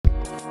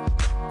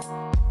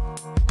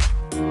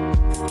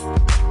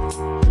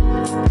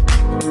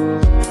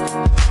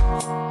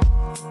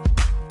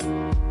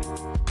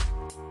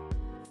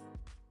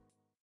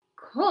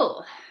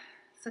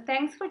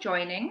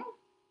joining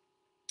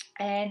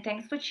and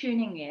thanks for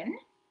tuning in.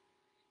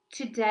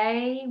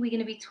 Today we're going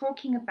to be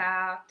talking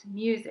about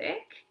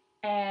music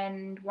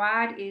and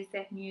why it is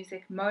that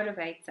music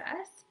motivates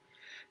us.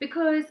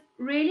 Because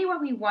really,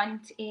 what we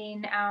want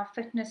in our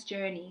fitness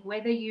journey,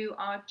 whether you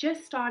are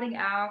just starting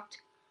out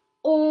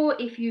or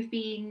if you've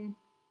been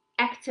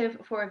active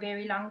for a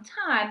very long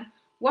time,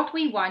 what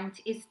we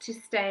want is to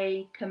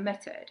stay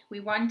committed.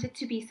 We want it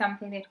to be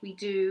something that we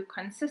do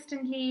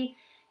consistently,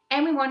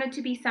 and we want it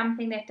to be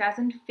something that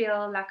doesn't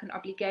feel like an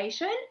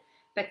obligation,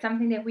 but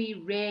something that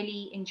we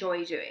really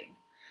enjoy doing.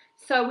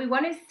 So we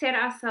want to set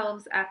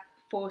ourselves up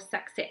for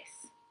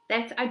success.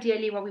 That's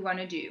ideally what we want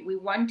to do. We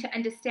want to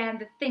understand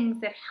the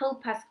things that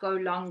help us go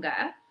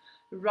longer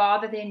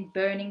rather than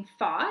burning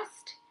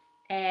fast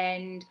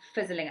and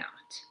fizzling out.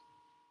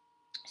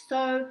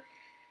 So,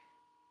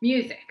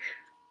 music.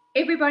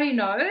 Everybody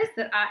knows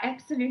that I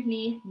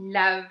absolutely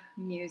love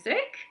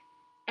music.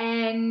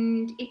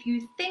 And if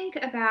you think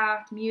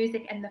about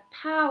music and the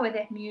power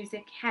that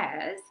music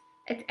has,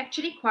 it's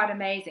actually quite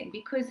amazing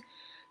because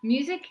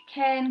music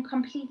can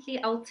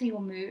completely alter your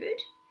mood.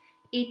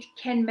 It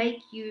can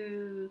make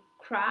you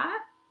cry.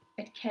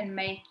 It can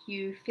make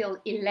you feel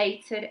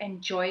elated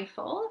and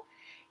joyful.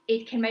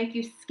 It can make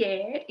you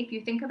scared. If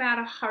you think about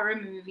a horror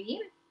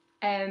movie,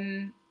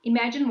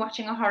 imagine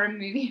watching a horror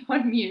movie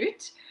on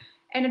mute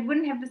and it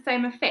wouldn't have the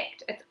same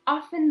effect. It's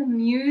often the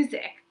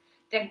music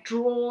that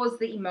draws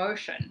the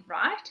emotion,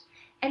 right?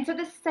 And so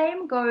the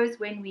same goes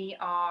when we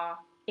are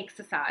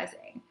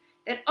exercising.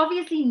 That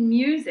obviously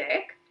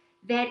music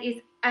that is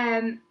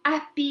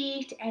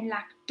upbeat and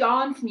like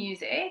dance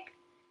music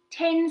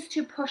tends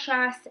to push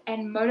us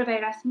and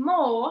motivate us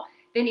more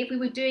than if we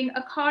were doing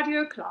a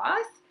cardio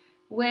class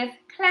with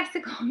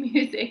classical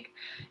music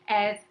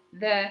as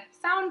the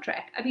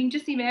soundtrack. I mean,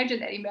 just imagine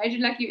that.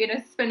 Imagine like you're in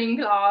a spinning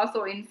class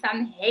or in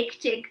some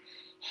hectic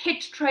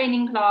HIIT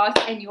training class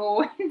and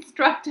your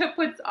instructor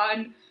puts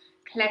on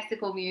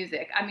classical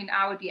music. I mean,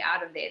 I would be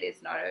out of there.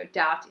 There's no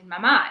doubt in my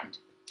mind.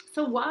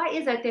 So why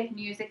is it that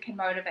music can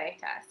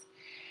motivate us?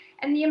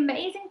 And the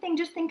amazing thing,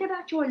 just think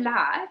about your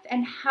life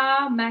and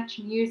how much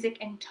music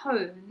and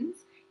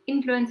tones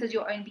influences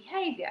your own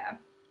behavior.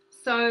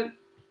 So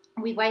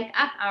we wake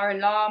up, our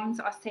alarms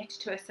are set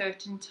to a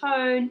certain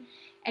tone,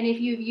 and if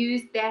you've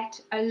used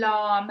that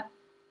alarm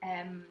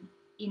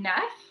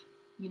enough,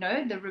 you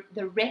know,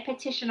 the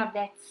repetition of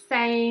that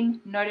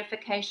same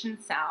notification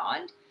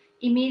sound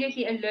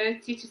immediately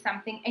alerts you to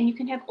something, and you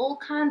can have all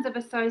kinds of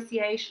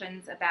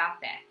associations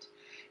about that.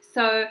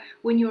 So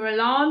when your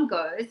alarm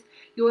goes,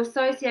 your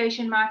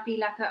association might be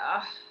like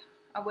oh,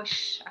 I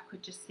wish I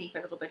could just sleep a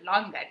little bit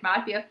longer. It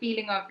might be a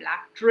feeling of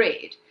like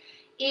dread.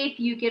 If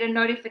you get a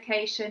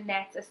notification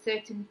that's a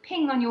certain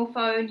ping on your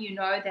phone, you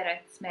know that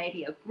it's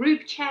maybe a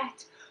group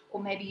chat,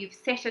 or maybe you've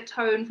set a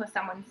tone for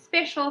someone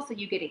special, so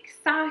you get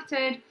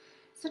excited.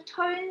 So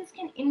tones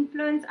can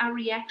influence our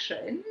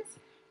reactions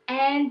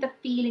and the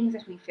feelings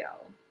that we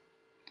feel.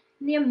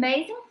 And the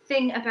amazing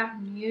thing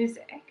about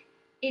music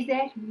is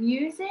that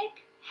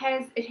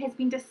it has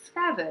been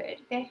discovered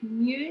that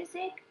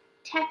music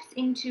taps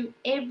into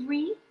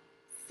every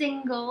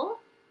single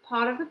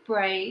part of the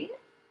brain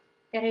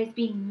that has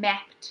been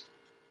mapped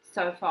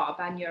so far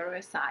by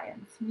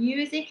neuroscience.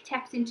 Music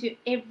taps into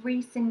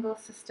every single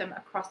system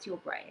across your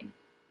brain.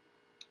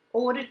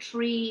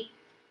 Auditory,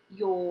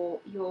 your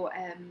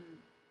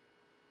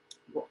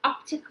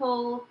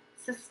optical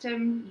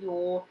system,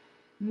 your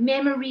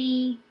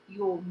memory,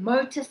 your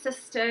motor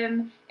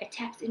system. It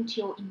taps into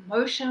your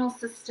emotional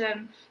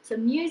system. So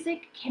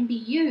music can be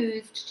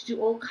used to do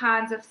all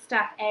kinds of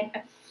stuff and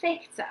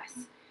affects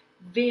us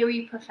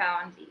very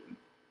profoundly.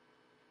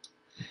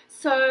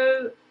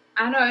 So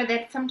I know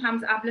that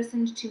sometimes I've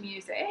listened to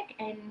music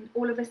and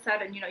all of a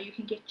sudden, you know, you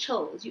can get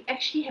chills. You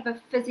actually have a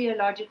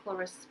physiological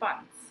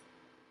response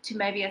to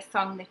maybe a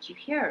song that you're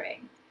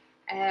hearing.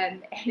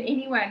 And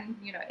anyone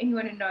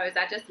who knows,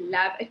 I just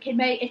love it.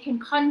 It can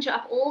conjure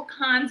up all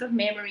kinds of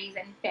memories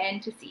and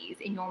fantasies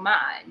in your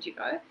mind, you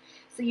know.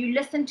 So you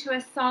listen to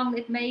a song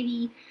that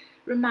maybe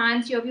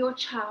reminds you of your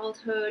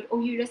childhood,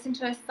 or you listen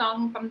to a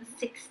song from the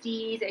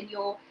 60s and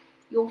your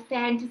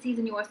fantasies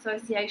and your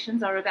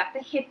associations are about the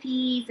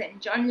hippies and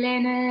John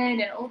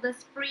Lennon and all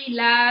this free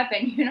love,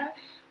 and you know,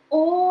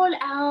 all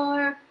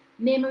our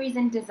memories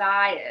and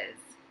desires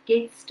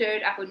get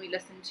stirred up when we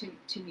listen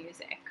to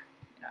music,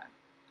 you know.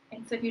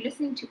 And so if you're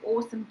listening to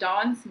awesome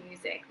dance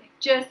music that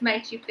just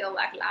makes you feel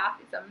like life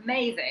is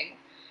amazing,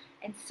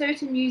 and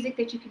certain music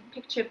that you can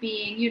picture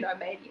being, you know,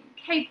 maybe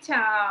in Cape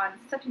Town,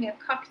 sipping a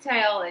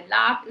cocktail, and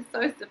life is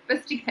so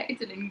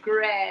sophisticated and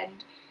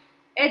grand.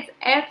 It's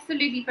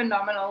absolutely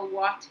phenomenal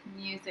what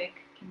music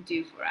can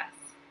do for us.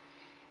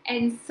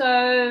 And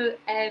so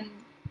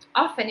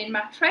often in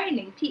my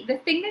training, the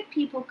thing that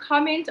people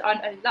comment on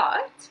a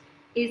lot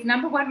is,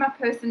 number one, my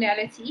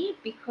personality,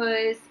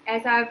 because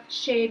as I've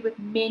shared with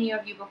many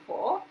of you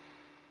before,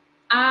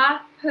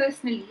 I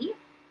personally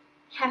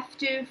have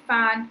to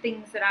find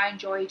things that I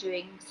enjoy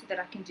doing so that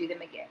I can do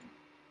them again.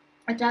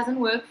 It doesn't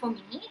work for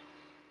me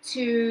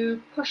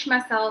to push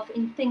myself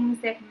in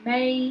things that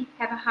may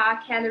have a high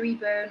calorie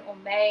burn or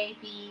may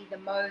be the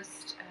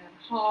most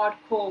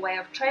hardcore way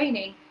of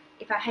training.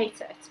 If I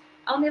hate it,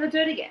 I'll never do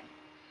it again.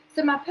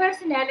 So my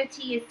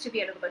personality is to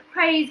be a little bit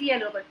crazy, a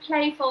little bit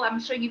playful. I'm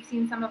sure you've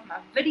seen some of my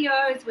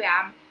videos where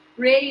I'm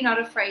really not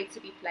afraid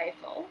to be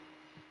playful.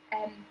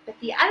 But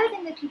the other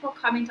thing that people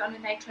comment on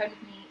when they train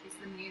with me is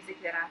the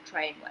music that I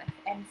train with.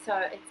 And so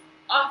it's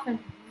often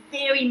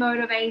very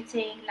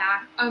motivating,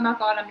 like, oh my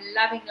God, I'm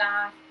loving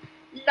life.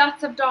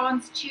 Lots of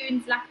dance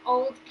tunes, like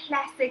old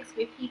classics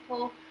where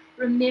people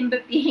remember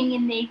being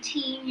in their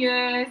teen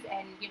years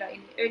and, in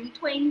the early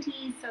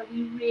 20s. So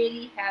we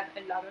really have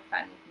a lot of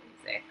fun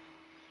with music.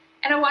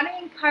 And I want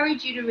to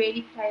encourage you to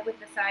really play with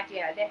this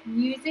idea that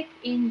music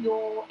in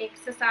your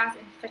exercise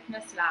and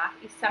fitness life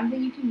is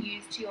something you can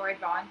use to your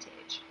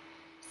advantage.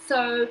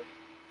 So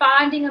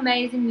finding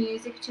amazing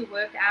music to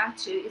work out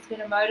to is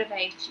going to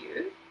motivate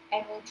you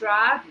and will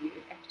drive you,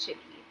 actually.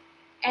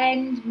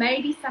 And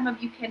maybe some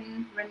of you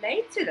can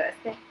relate to this,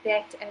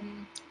 that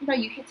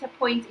you hit a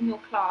point in your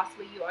class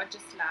where you are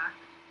just like,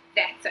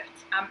 that's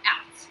it, I'm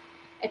out.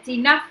 It's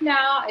enough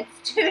now,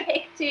 it's too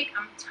hectic,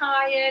 I'm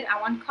tired,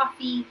 I want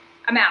coffee,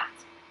 I'm out.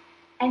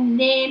 And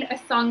then a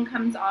song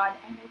comes on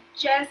and it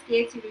just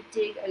gets you to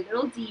dig a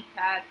little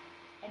deeper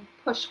and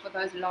push for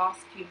those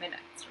last few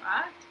minutes,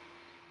 right?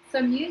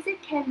 So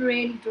music can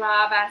really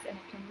drive us and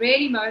it can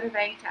really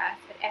motivate us.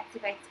 It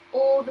activates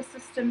all the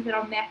systems that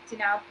are mapped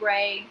in our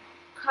brain,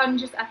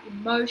 conjures up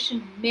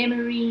emotion,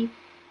 memory,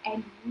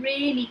 and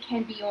really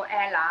can be your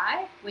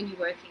ally when you're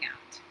working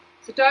out.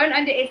 So don't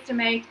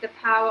underestimate the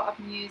power of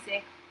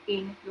music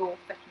in your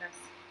fitness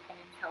and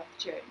health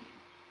journey.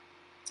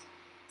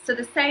 So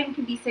the same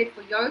can be said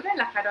for yoga.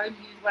 Like, I don't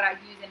use what I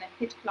use in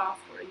a HIIT class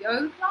for a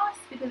yoga class,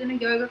 because in a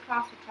yoga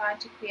class we're trying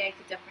to create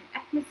a different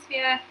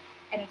atmosphere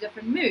and a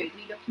different mood.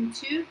 We're looking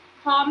to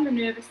calm the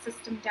nervous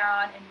system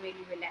down and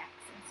really relax.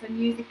 And so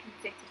music can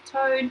set a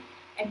tone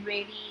and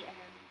really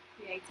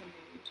create a mood.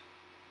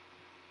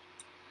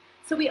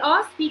 So we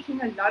are speaking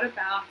a lot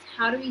about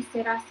how do we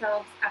set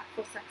ourselves up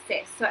for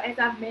success. So as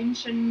I've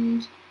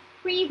mentioned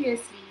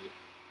previously,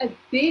 a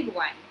big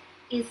one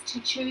is to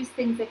choose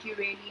things that you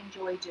really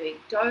enjoy doing.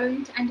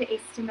 Don't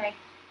underestimate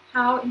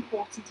how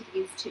important it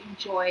is to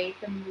enjoy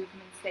the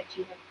movements that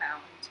you have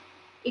found.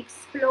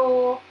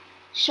 Explore,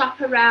 shop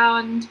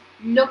around,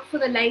 look for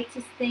the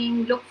latest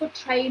thing, look for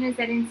trainers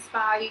that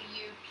inspire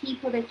you,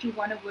 people that you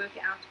want to work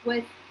out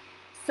with.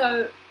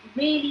 So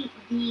really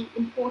the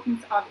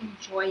importance of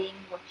enjoying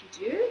what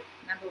you do,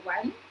 number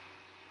one.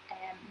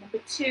 Number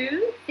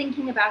two,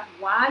 thinking about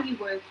why you're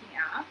working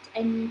out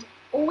and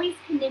always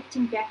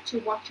connecting back to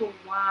what your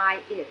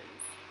why is.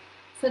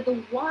 So the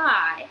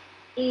why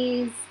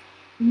is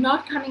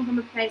not coming from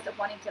a place of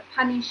wanting to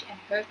punish and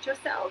hurt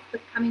yourself,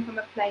 but coming from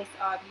a place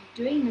of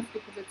you doing this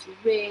because it's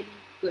really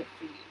good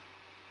for you.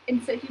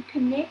 And so if you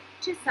connect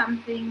to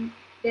something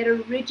that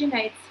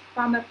originates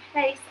from a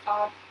place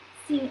of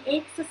seeing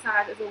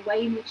exercise as a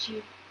way in which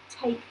you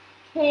take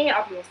care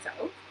of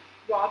yourself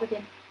rather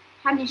than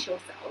punish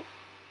yourself,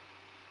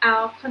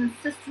 our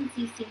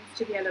consistency seems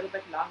to be a little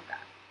bit longer,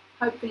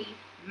 hopefully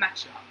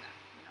much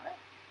longer.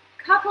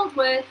 Coupled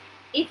with,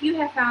 if you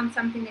have found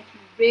something that you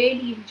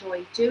really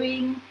enjoy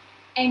doing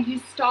and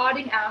you're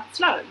starting out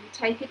slow, you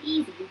take it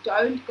easy, you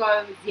don't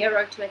go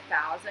 0 to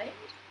 1,000,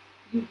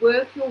 you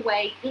work your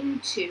way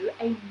into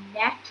a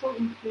natural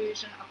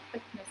inclusion of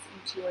fitness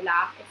into your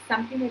life as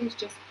something that is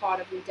just part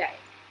of your day.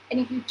 And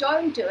if you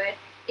don't do it,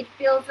 it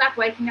feels like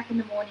waking up in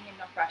the morning and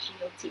not brushing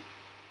your teeth.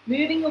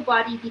 Moving your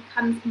body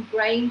becomes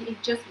ingrained in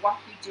just what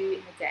you do in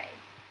the day.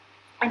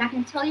 And I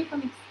can tell you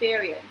from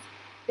experience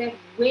that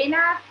when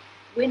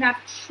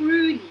I've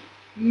truly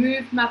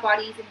moved my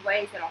bodies in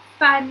ways that are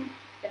fun,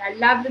 that I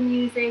love the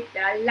music,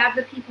 that I love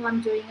the people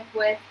I'm doing it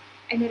with,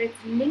 and that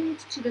it's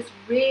linked to this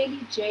really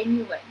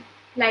genuine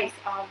place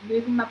of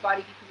moving my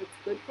body because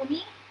it's good for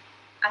me,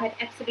 I had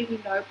absolutely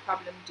no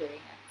problem doing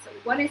it. So we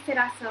want to set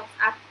ourselves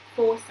up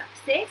for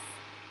success.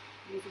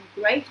 Using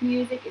great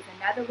music is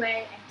another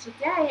way, and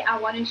today I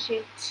want to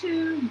share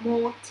 2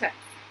 more tips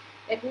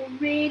that will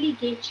really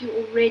get you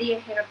already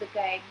ahead of the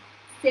game,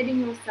 setting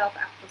yourself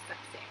up for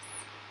success.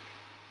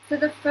 So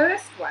the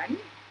first one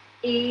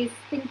is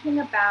thinking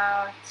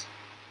about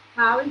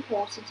how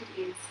important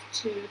it is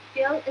to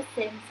feel a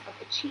sense of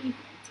achievement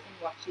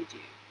in what you do.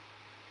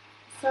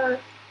 So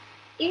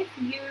if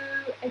you,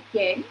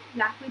 again,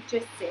 like we've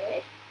just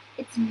said,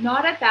 it's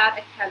not about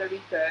a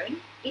calorie burn.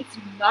 It's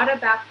not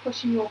about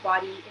pushing your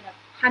body in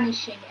a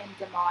punishing and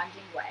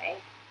demanding way.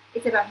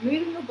 It's about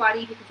moving your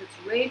body because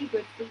it's really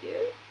good for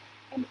you.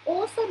 And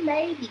also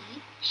maybe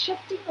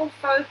shifting your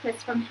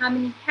focus from how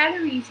many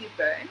calories you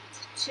burnt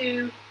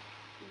to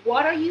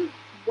what are you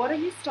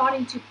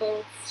starting to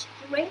build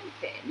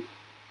strength in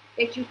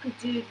that you could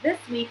do this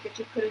week that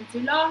you couldn't do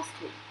last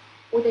week,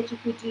 or that you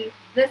could do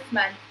this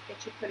month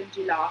that you couldn't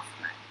do last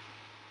month.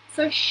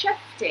 So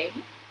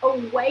shifting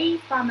away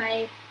from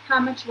a how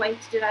much weight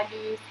did I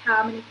lose,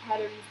 how many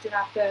calories did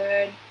I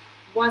burn,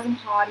 wasn't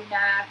hard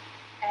enough,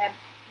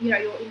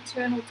 your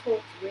internal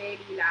talks really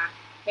like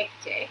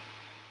hectic,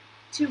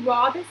 to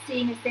rather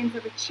seeing a sense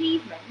of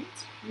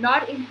achievement,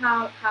 not in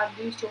how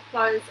loose your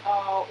clothes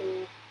are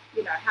or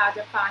how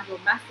defined your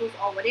muscles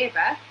are,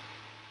 whatever,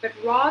 but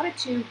rather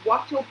to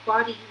what your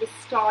body is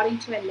starting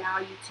to allow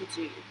you to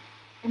do.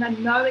 And I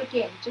know,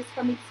 again, just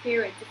from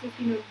experience, this has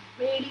been a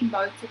really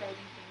motivating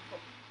thing for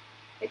me.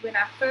 That when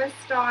I first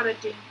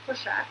started doing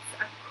push-ups,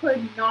 I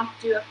could not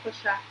do a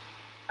push-up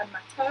on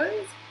my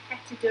toes, had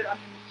to do it on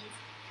the knees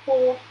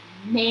for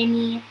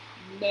many,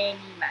 many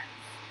months.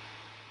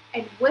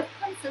 And with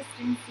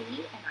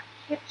consistency, and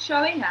I kept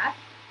showing up,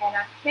 and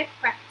I kept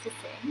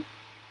practicing,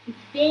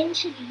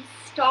 eventually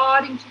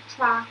starting to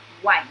try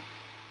one,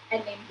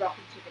 and then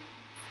dropping to the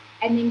knees,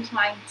 and then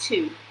trying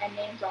two, and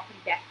then dropping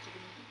back to the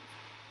knees,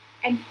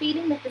 and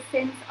feeling that the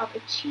sense of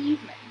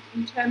achievement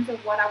in terms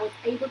of what I was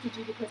able to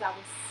do because I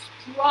was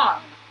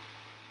strong,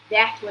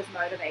 that was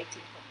motivating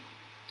for me.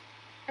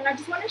 And I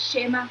just want to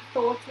share my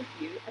thoughts with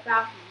you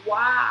about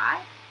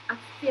why I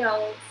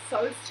feel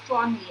so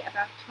strongly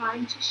about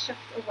trying to shift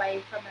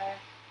away from a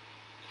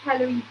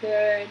calorie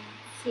burn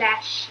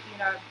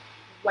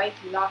 / weight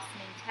loss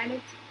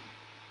mentality.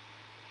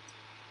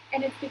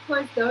 And it's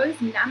because those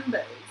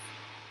numbers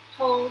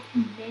hold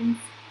immense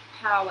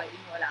power in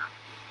your life.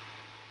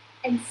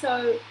 And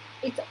so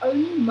it's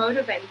only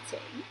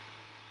motivating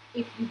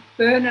if you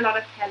burn a lot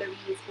of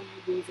calories or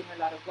you're losing a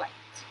lot of weight.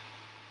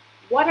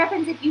 What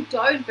happens if you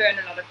don't burn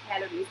a lot of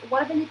calories? Or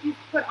what happens if you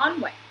put on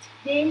weight?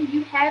 Then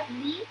you have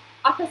the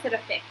opposite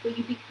effect where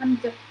you become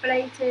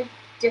deflated,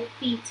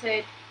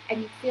 defeated,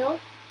 and you feel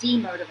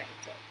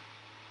demotivated.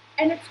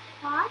 And it's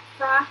quite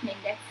frightening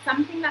that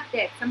something like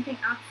that, something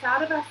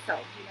outside of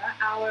ourselves,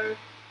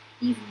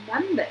 these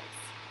numbers,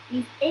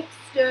 these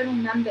external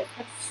numbers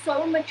have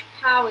so much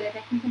power that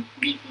they can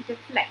completely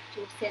deflect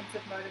your sense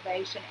of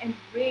motivation and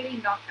really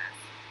knock us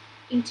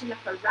into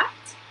like a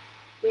rut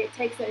where it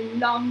takes a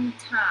long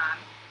time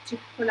to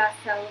pull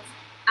ourselves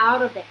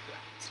out of that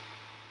rut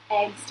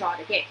and start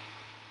again.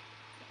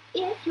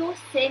 If your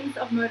sense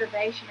of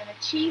motivation and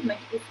achievement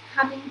is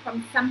coming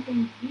from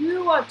something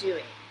you are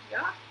doing,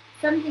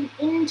 something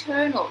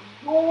internal,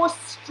 your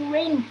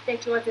strength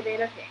that you are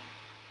developing,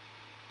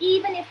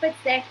 even if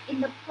it's that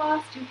in the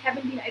past you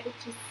haven't been able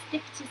to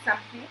stick to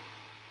something,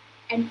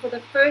 and for the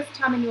first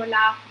time in your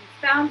life you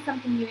found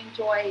something you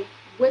enjoy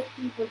with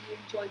people you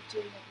enjoy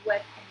doing it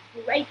with,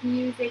 and great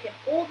music and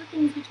all the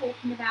things we're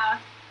talking about,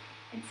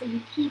 and so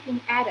you're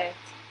keeping at it,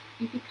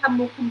 you become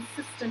more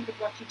consistent with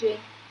what you're doing,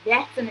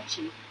 that's an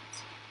achievement.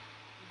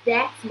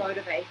 That's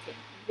motivating.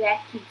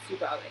 That keeps you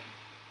going.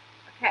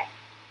 Okay.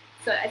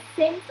 So a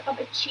sense of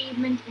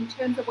achievement in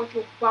terms of what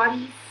your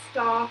body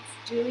starts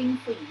doing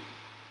for you,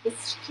 the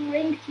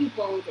strength you're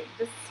building,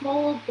 the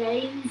small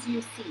gains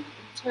you see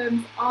in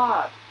terms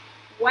of,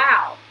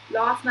 wow,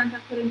 last month I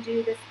couldn't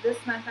do this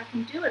month I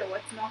can do it, or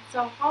it's not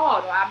so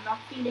hard, or I'm not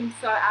feeling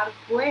so out of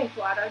breath,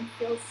 or I don't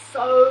feel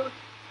so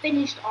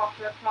finished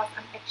after a class,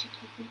 I'm actually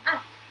keeping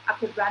up. I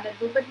could run a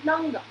little bit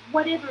longer,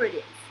 whatever it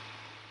is.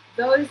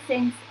 Those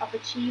sense of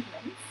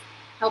achievements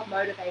help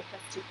motivate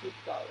us to keep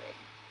going.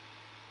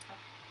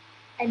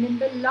 And then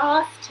the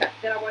last tip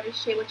that I want to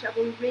share, which I've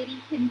already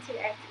hinted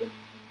at in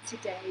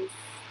today's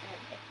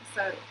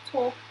episode or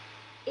talk,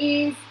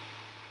 is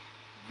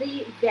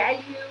the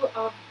value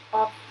of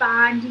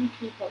finding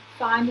people,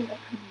 finding a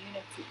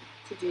community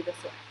to do this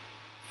with.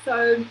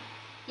 So,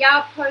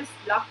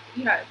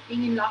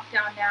 being in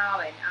lockdown now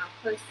and our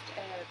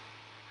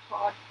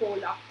post-hardcore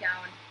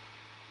lockdown,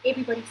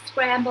 everybody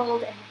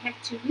scrambled and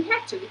we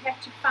had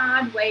to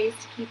find ways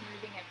to keep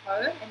moving at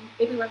home, and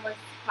everyone was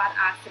quite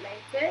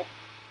isolated.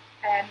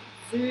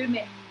 Zoom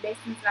and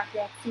lessons like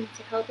that seemed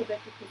to help a bit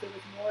because there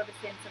was more of a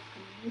sense of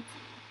community.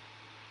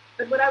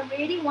 But what I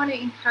really want to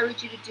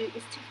encourage you to do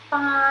is to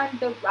find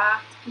the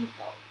right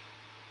people.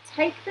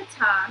 Take the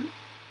time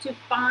to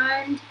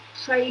find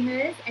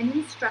trainers and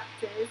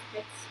instructors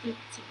that speak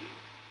to you,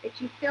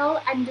 that you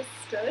feel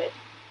understood,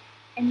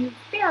 and you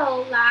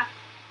feel like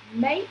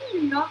maybe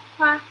you're not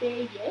quite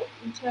there yet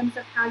in terms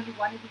of how you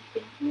want to be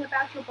thinking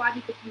about your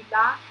body, but you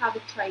like how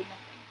the trainer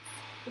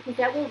thinks, because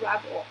that will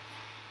rub off.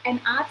 And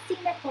I've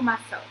seen that for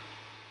myself,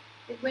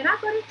 that when I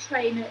go to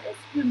trainers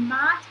who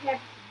might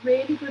have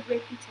really good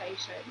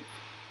reputations,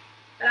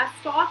 but I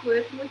start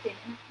working with them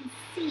and I can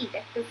see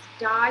that this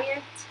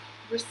diet,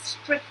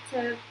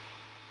 restrictive,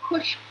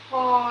 push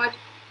hard,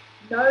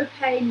 no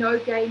pain, no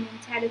gain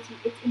mentality,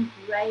 it's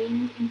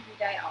ingrained in who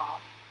they are.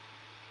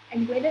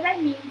 And whether they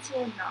mean to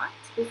or not,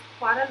 there's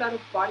quite a lot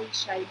of body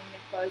shaming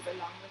that goes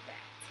along with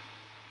that.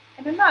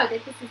 And I know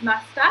that this is my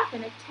stuff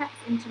and it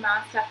taps into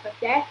my stuff, but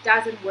that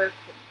doesn't work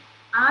for me.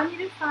 I need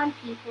to find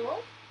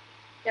people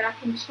that I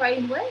can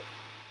train with,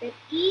 that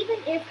even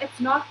if it's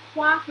not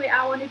quite where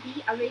I want to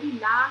be, I really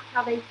like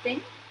how they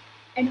think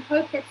and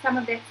hope that some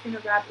of that's going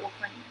to rub off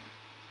on you.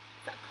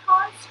 So I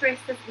can't stress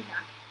this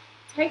enough.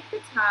 Take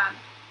the time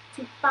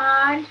to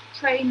find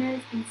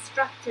trainers,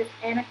 instructors,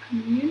 and a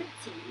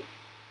community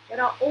that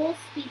are all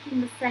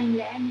speaking the same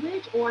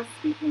language or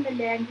speaking the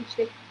language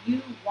that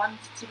you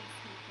want to be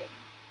speaking.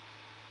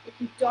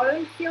 If you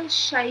don't feel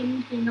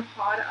shamed being a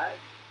part of,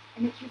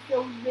 and that you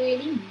feel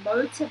really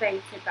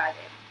motivated by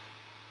them,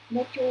 and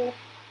that you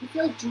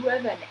feel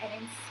driven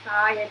and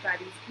inspired by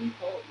these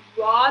people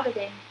rather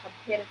than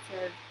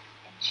competitive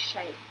and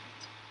shamed.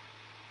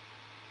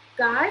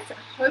 Guys, I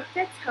hope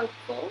that's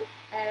helpful.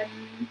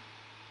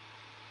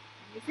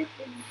 Music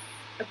is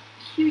a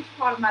huge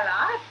part of my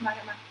life. My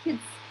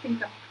kids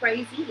think I'm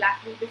crazy,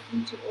 like we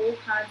listen to all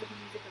kinds of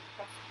music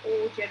across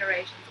all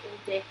generations, all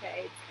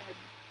decades.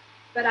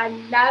 But I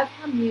love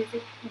how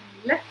music can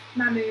lift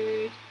my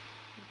mood,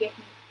 can get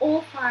me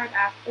all fired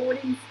up, all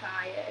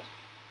inspired.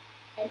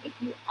 And if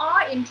you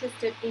are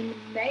interested in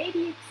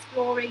maybe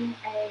exploring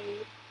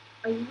a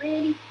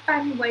really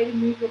fun way to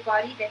move your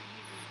body that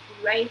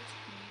uses great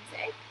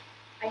music,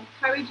 I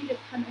encourage you to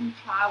come and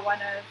try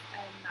one of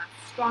my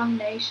Strong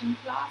Nation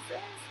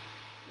classes,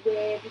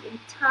 where the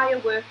entire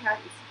workout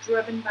is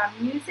driven by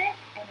music,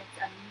 and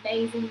it's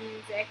amazing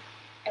music,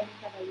 and we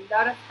have a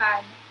lot of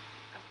fun.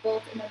 I've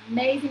built an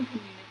amazing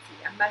community,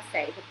 I must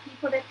say. The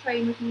people that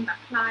train with me, my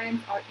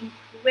clients, are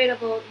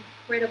incredible,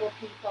 incredible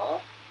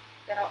people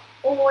that are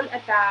all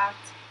about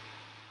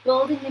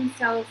building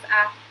themselves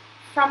up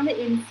from the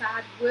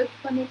inside,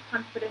 working on their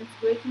confidence,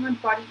 working on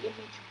body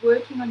image,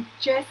 working on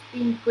just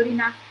being good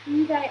enough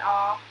who they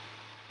are,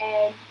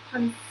 and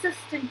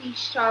consistently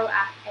show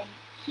up and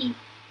keep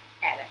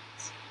at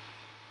it.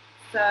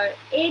 So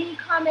any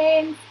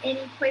comments,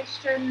 any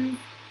questions,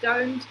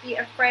 don't be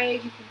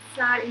afraid. You can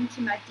slide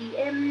into my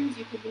DMs,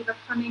 you can leave a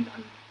comment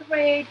on the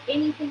thread,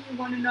 anything you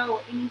want to know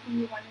or anything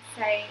you want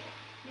to say,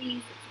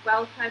 please, it's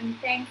welcome.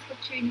 Thanks for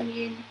tuning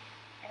in,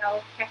 and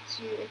I'll catch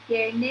you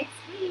again next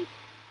week.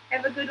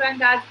 Have a good one,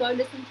 guys. Go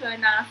listen to a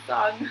nice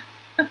song.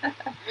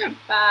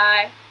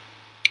 Bye.